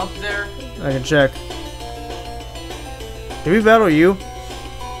up there? I can check. Did we battle you?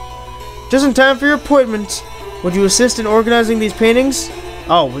 Just in time for your appointment. Would you assist in organizing these paintings?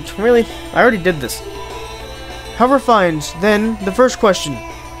 Oh, really? I already did this. How refined. Then, the first question.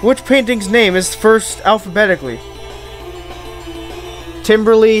 Which painting's name is first alphabetically?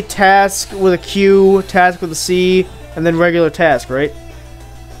 Timberly, Task with a Q, Task with a C, and then regular Task, right?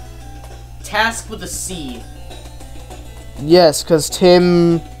 Task with a C. Yes, because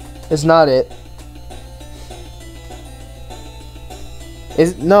Tim is not it.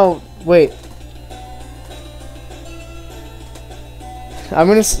 No, wait. I'm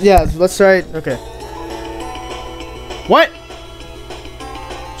gonna, yeah, let's try it. Okay. What?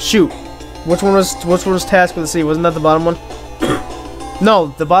 Shoot. Which one was Task with a C? Wasn't that the bottom one?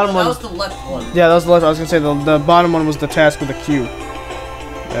 No, the bottom one. That was the left one. Yeah, that was the left. I was gonna say the bottom one was the Task with a Q.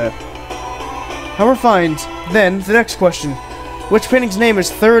 How refined. Then the next question: which painting's name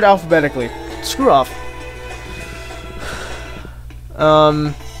is third alphabetically? Screw off.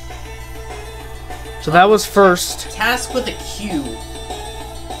 So that was first. Task with a Q.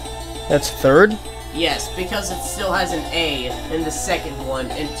 That's third. Yes, because it still has an A in the second one,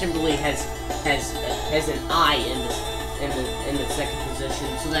 and Timberly has an I in the second position.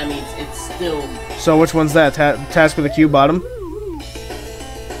 So that means it's still. So which one's that? Task with a Q, bottom.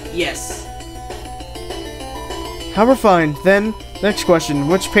 Yes. How refined. Then next question: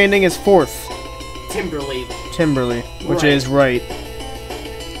 which painting is fourth? Timberly. Timberly, which Right. is right.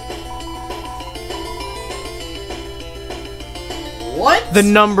 What? The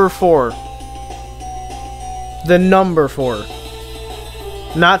number 4. The number 4.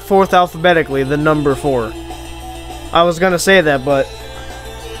 Not fourth alphabetically, the number 4. I was gonna say that, but...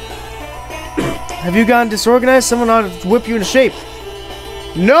 Have you gotten disorganized? Someone ought to whip you into shape.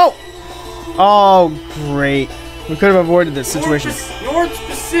 No! Oh, great. We could have avoided this situation. You weren't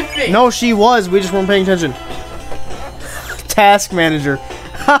specific! No, she was. We just weren't paying attention. Task Manager.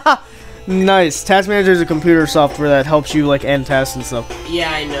 Haha. Nice. Task Manager is a computer software that helps you like end tasks and stuff. Yeah,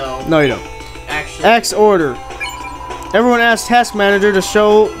 I know. No, you don't. Actually. X order. Everyone asks Task Manager to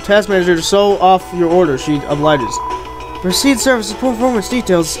show off your order. She obliges. Proceed service performance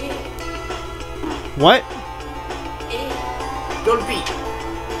details. What? Go to B.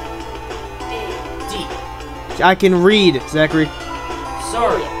 D. I can read, Zachary.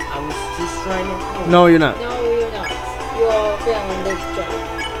 Sorry, I was just trying to. No, you're not. No, you're not. You're failing this job.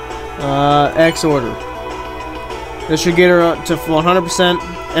 X order. This should get her up to 100%.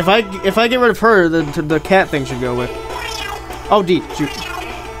 If I get rid of her, the cat thing should go away. Oh, D. Shoot.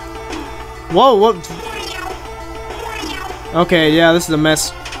 Whoa, what? Okay, yeah, this is a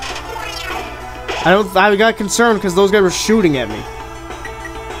mess. I got concerned because those guys were shooting at me.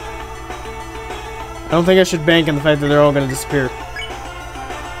 I don't think I should bank on the fact that they're all gonna disappear.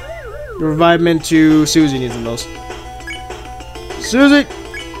 Revive men to Susie needs them those. Susie!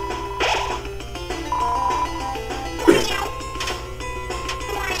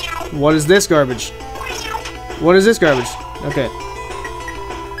 What is this garbage? What is this garbage? Okay.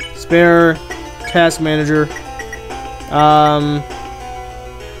 Spare. Task Manager.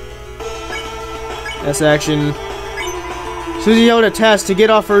 S action. Susie yelled at Task to get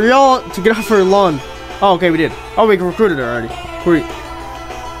off her lawn. Oh, okay, we did. Oh, we recruited her already. Great.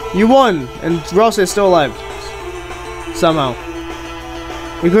 You won, and Ross is still alive. Somehow.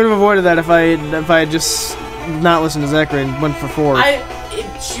 We could have avoided that if I had just not listened to Zachary and went for 4.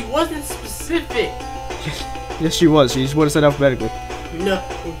 She wasn't specific. Yes, she was. She just would have said alphabetically. No.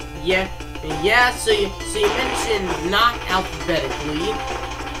 Yeah, so you mentioned not alphabetically.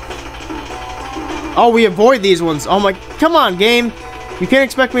 Oh, we avoid these ones. Oh my, come on, game. You can't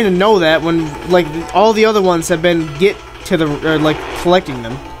expect me to know that when, like, all the other ones have been collecting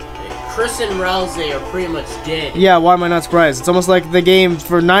them. Chris and Rouse are pretty much dead. Yeah, why am I not surprised? It's almost like the game,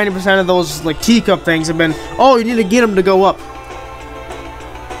 for 90% of those, like, teacup things have been, oh, you need to get them to go up.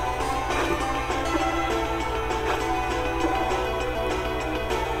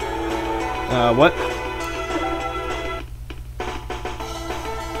 What?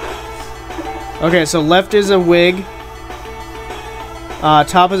 Okay, so left is a wig.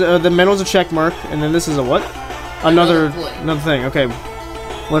 Top is the middle is a check mark, and then this is a what? Another thing. Okay,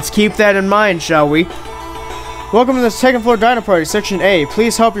 let's keep that in mind, shall we? Welcome to the second floor diner party, section A.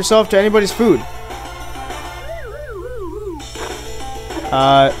 Please help yourself to anybody's food.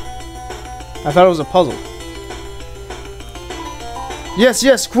 I thought it was a puzzle.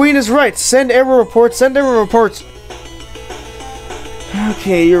 Yes, Queen is right. Send error reports. Send error reports.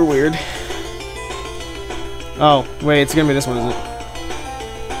 Okay, you're weird. Oh, wait, it's gonna be this one, is it?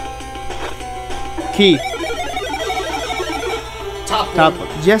 Key. Top one.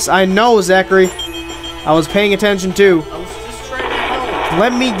 Yes, I know, Zachary. I was paying attention too. I was just trying to help.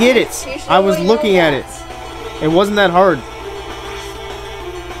 Let me get it. I was looking at it. It wasn't that hard.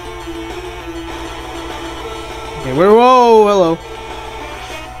 Okay, whoa, hello.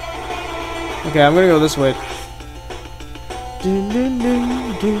 Okay, I'm gonna go this way.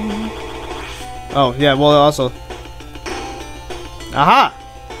 Oh, yeah, well, also. Aha!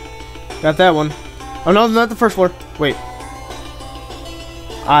 Got that one. Oh, no, not the first floor. Wait.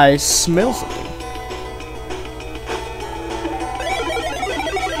 I smell something.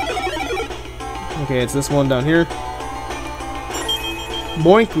 Okay, it's this one down here.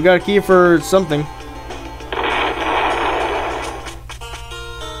 Boink, we got a key for something.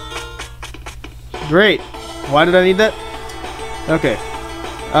 Great. Why did I need that? Okay.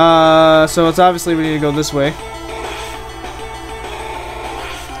 So it's obviously we need to go this way.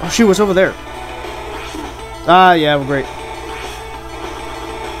 Oh shoot, what's over there? Ah, yeah, well, great.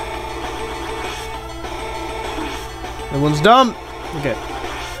 Everyone's dumb. Okay.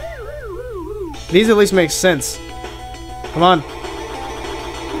 These at least make sense. Come on.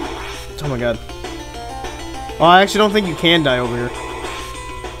 Oh my god. Oh, I actually don't think you can die over here.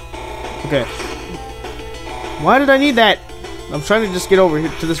 Okay. Why did I need that? I'm trying to just get over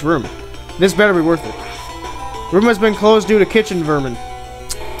here to this room. This better be worth it. Room has been closed due to kitchen vermin.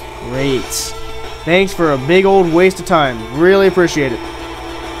 Great. Thanks for a big old waste of time. Really appreciate it.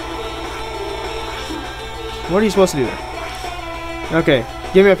 What are you supposed to do there? Okay,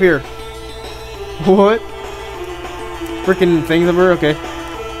 get me up here. What? Freaking things over? Okay.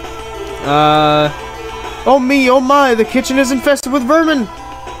 Oh me, oh my, the kitchen is infested with vermin!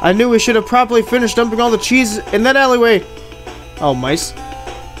 I knew we should have properly finished dumping all the cheese in that alleyway. Oh, mice.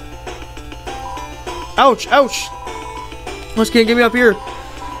 Ouch, ouch! What's gonna get me up here?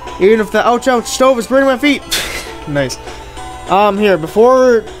 Even if the ouch stove is burning my feet. Nice. Here,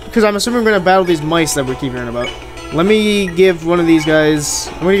 before, because I'm assuming we're gonna battle these mice that we keep hearing about. Let me give one of these guys,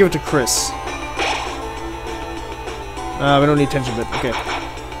 I'm gonna give it to Chris. We don't need tension bit, okay.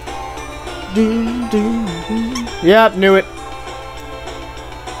 Yep, knew it.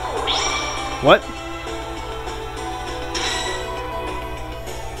 What?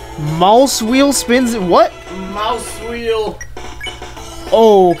 Mouse wheel spins, what? Mouse wheel.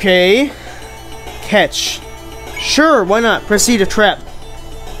 Okay. Catch. Sure, why not? Proceed to trap.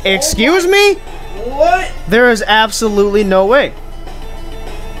 Excuse me? What? There is absolutely no way.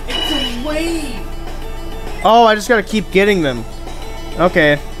 It's a wave. Oh, I just gotta keep getting them.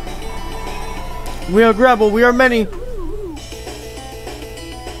 Okay. We are Grabble, we are many.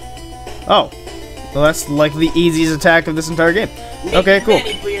 Oh. Well, that's like the easiest attack of this entire game. Okay, cool.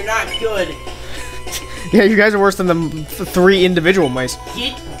 Many, but you're not good. Yeah, you guys are worse than the 3 individual mice.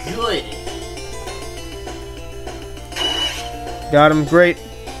 Get good. Got him, great.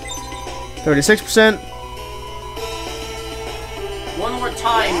 36%. One more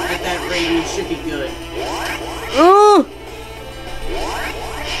time at that rate, you should be good. Ooh!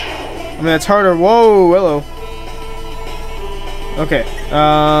 I mean, it's harder. Whoa, hello. Okay.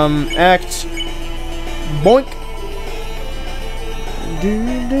 Act. Boink.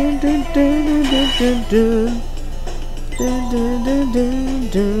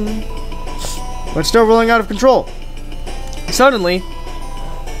 But still rolling out of control. Suddenly,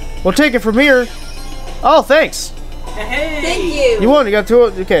 we'll take it from here. Oh, thanks. Hey. Thank you. You won. You got 2.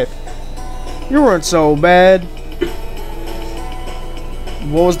 Okay. You weren't so bad.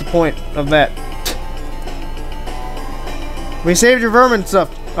 What was the point of that? We saved your vermin stuff.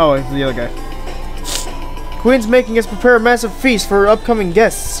 Oh, it's the other guy. Queen's making us prepare a massive feast for upcoming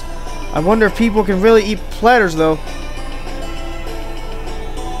guests. I wonder if people can really eat platters, though.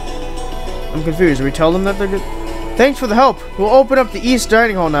 I'm confused. Do we tell them that they're good? Thanks for the help. We'll open up the East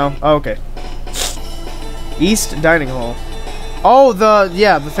Dining Hall now. Oh, okay. East Dining Hall. Oh, the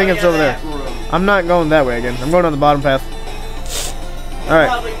thing that's over there. Room. I'm not going that way again. I'm going on the bottom path. Alright.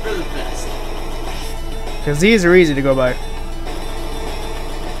 Probably for the best. Because these are easy to go by.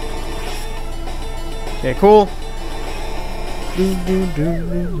 Okay, cool. The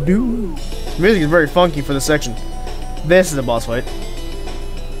music is very funky for this section. This is a boss fight.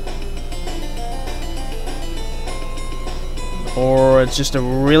 Or it's just a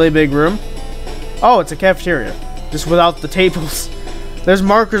really big room. Oh, it's a cafeteria. Just without the tables. There's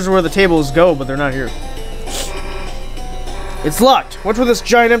markers where the tables go, but they're not here. It's locked. What's with this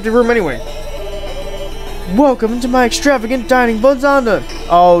giant empty room anyway? Welcome to my extravagant dining bonanza.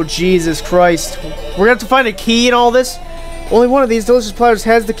 Oh, Jesus Christ. We're gonna have to find a key in all this? Only one of these delicious platters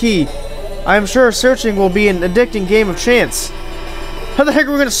has the key. I am sure searching will be an addicting game of chance. How the heck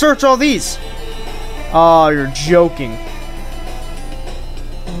are we gonna search all these? Oh, you're joking.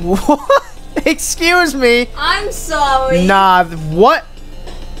 What? Excuse me. I'm sorry. Nah, what?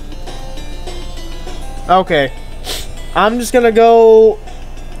 Okay. I'm just gonna go.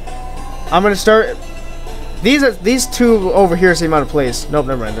 I'm gonna start. These two over here seem out of place. Nope,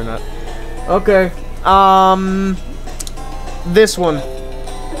 never mind, they're not. Okay. This one.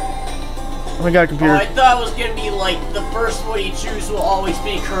 Oh my god, computer. Oh, I thought it was gonna be like the first one you choose will always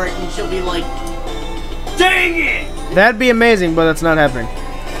be correct, and she'll be like, "Dang it!" That'd be amazing, but that's not happening.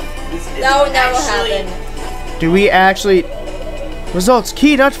 That would never happen. Do we actually... Results,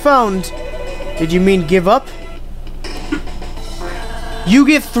 key not found. Did you mean give up? You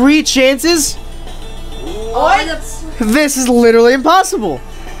get 3 chances? What? This is literally impossible.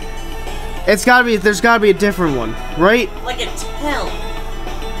 It's gotta be, there's gotta be a different one, right? Like a tell.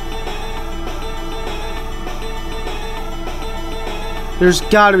 There's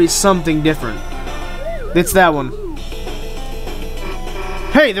gotta be something different. It's that one.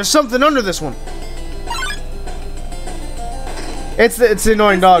 Hey, there's something under this one. It's the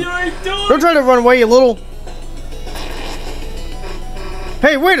annoying dog. Don't try to run away, you little.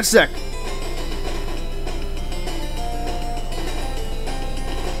 Hey, wait a sec.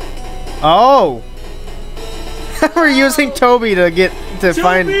 Oh. We're using Toby to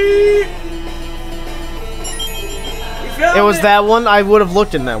find. It was that one. I would have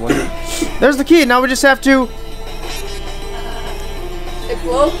looked in that one. There's the key. Now we just have to. It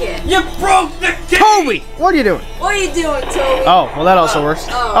broke it. You broke the key! Toby! What are you doing? What are you doing, Toby? Oh, well that also works.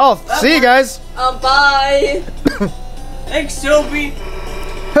 Oh, see you guys. Bye. Thanks, Toby.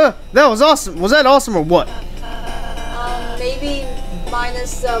 Huh, that was awesome. Was that awesome or what? Maybe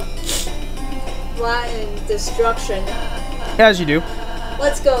minus the Latin destruction. As you do.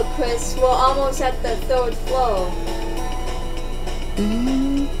 Let's go, Chris. We're almost at the 3rd floor.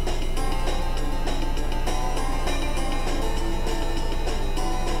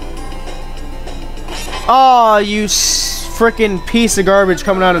 Oh, you frickin' piece of garbage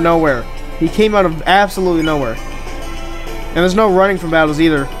coming out of nowhere. He came out of absolutely nowhere. And there's no running from battles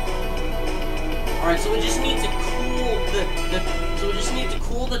either. Alright, so we just need to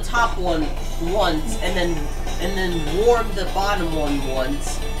cool the top one once and then warm the bottom one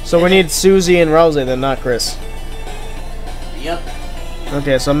once. So we need Susie and Rouse then, not Chris. Yep.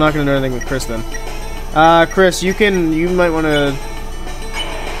 Okay, so I'm not gonna do anything with Chris then. Chris, you might wanna...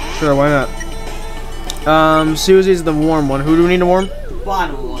 Sure, why not? Susie's the warm one. Who do we need to warm?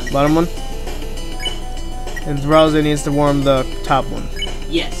 Bottom one. Bottom one? And Rouse needs to warm the top one.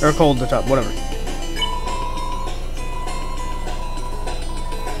 Yes. Or cold the top, whatever.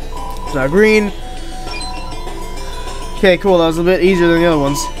 It's now green. Okay, cool. That was a bit easier than the other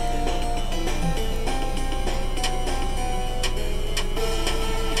ones.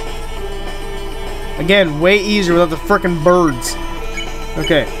 Again, way easier without the frickin' birds.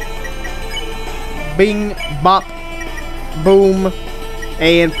 Okay. Bing, bop, boom,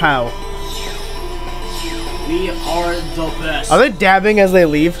 and pow. We are the best. Are they dabbing as they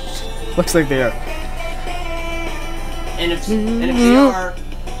leave? Looks like they are. And if they are...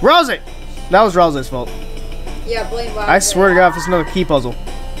 Rouse! That was Rouse's fault. Yeah, blame Rouse. I swear to God, if it's another key puzzle.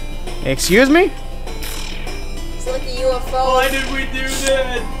 Excuse me? It's like a UFO. Why did we do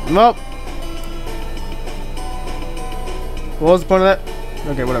that? Nope. What was the point of that?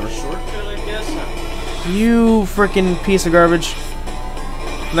 Okay, whatever. Shortcut, I guess. You freaking piece of garbage.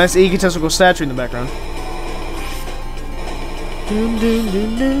 Nice egotistical statue in the background.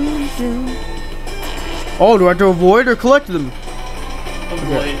 Oh, do I have to avoid or collect them? Oh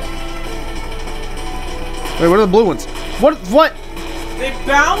boy. Wait, what are the blue ones? What? They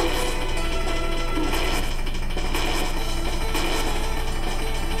bounce?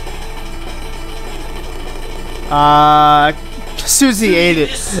 Susie ate it.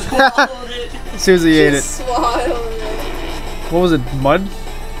 Just swallowed it. Susie ate it. Swallowed it. What was it? Mud?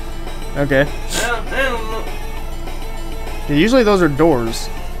 Okay. I don't know. Yeah, usually those are doors.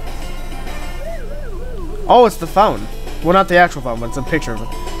 Oh, it's the fountain. Well, not the actual fountain, but it's a picture of it.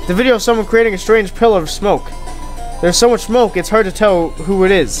 The video of someone creating a strange pillar of smoke. There's so much smoke, it's hard to tell who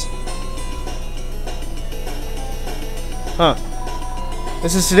it is. Huh.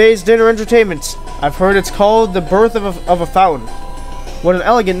 This is today's dinner entertainment. I've heard it's called the birth of a fountain. What an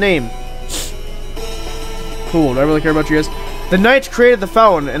elegant name. Cool, do I really care about you guys? The knight created the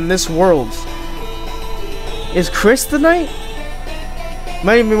fountain in this world. Is Chris the knight?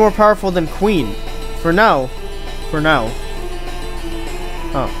 Might even be more powerful than Queen. For now.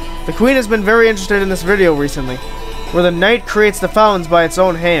 Huh. The Queen has been very interested in this video recently, where the knight creates the fountains by its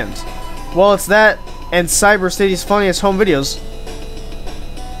own hand. Well, it's that and Cyber City's funniest home videos.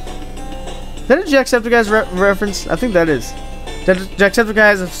 Is that a Jacksepticeye's reference? I think that is. Jacksepticeye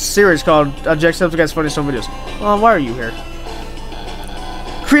has a series called Jacksepticeye's funniest home videos. Well, why are you here?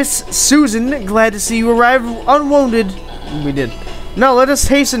 Chris, Susan, glad to see you arrive unwounded. We did. Now let us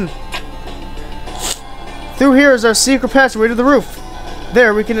hasten. Through here is our secret passageway to the roof.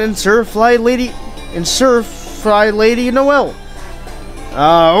 There we can insert Fly Lady Noel.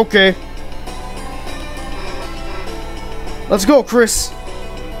 Okay. Let's go, Chris.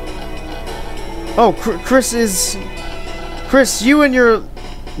 Oh, Chris, you and your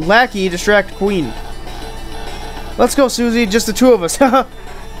lackey distract Queen. Let's go, Susie. Just the two of us.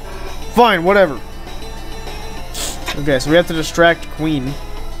 Fine, whatever. Okay, so we have to distract Queen.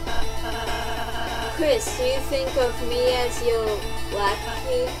 Chris, do you think of me as your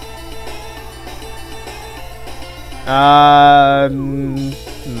lackey?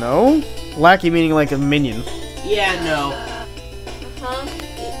 No. Lackey meaning like a minion. Yeah, no. Uh-huh.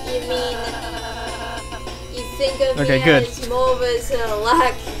 You mean... You think of Okay, me good. as more as a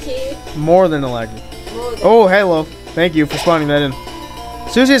lackey? More than a lackey. More than Oh, hello. Thank you for spawning that in.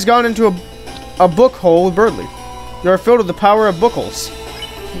 Susie has gone into a book hole with Birdly. You are filled with the power of book holes.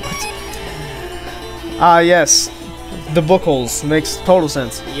 What? Ah, yes. The book holes. Makes total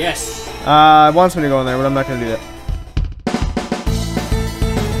sense. Yes. It wants me to go in there, but I'm not going to do that.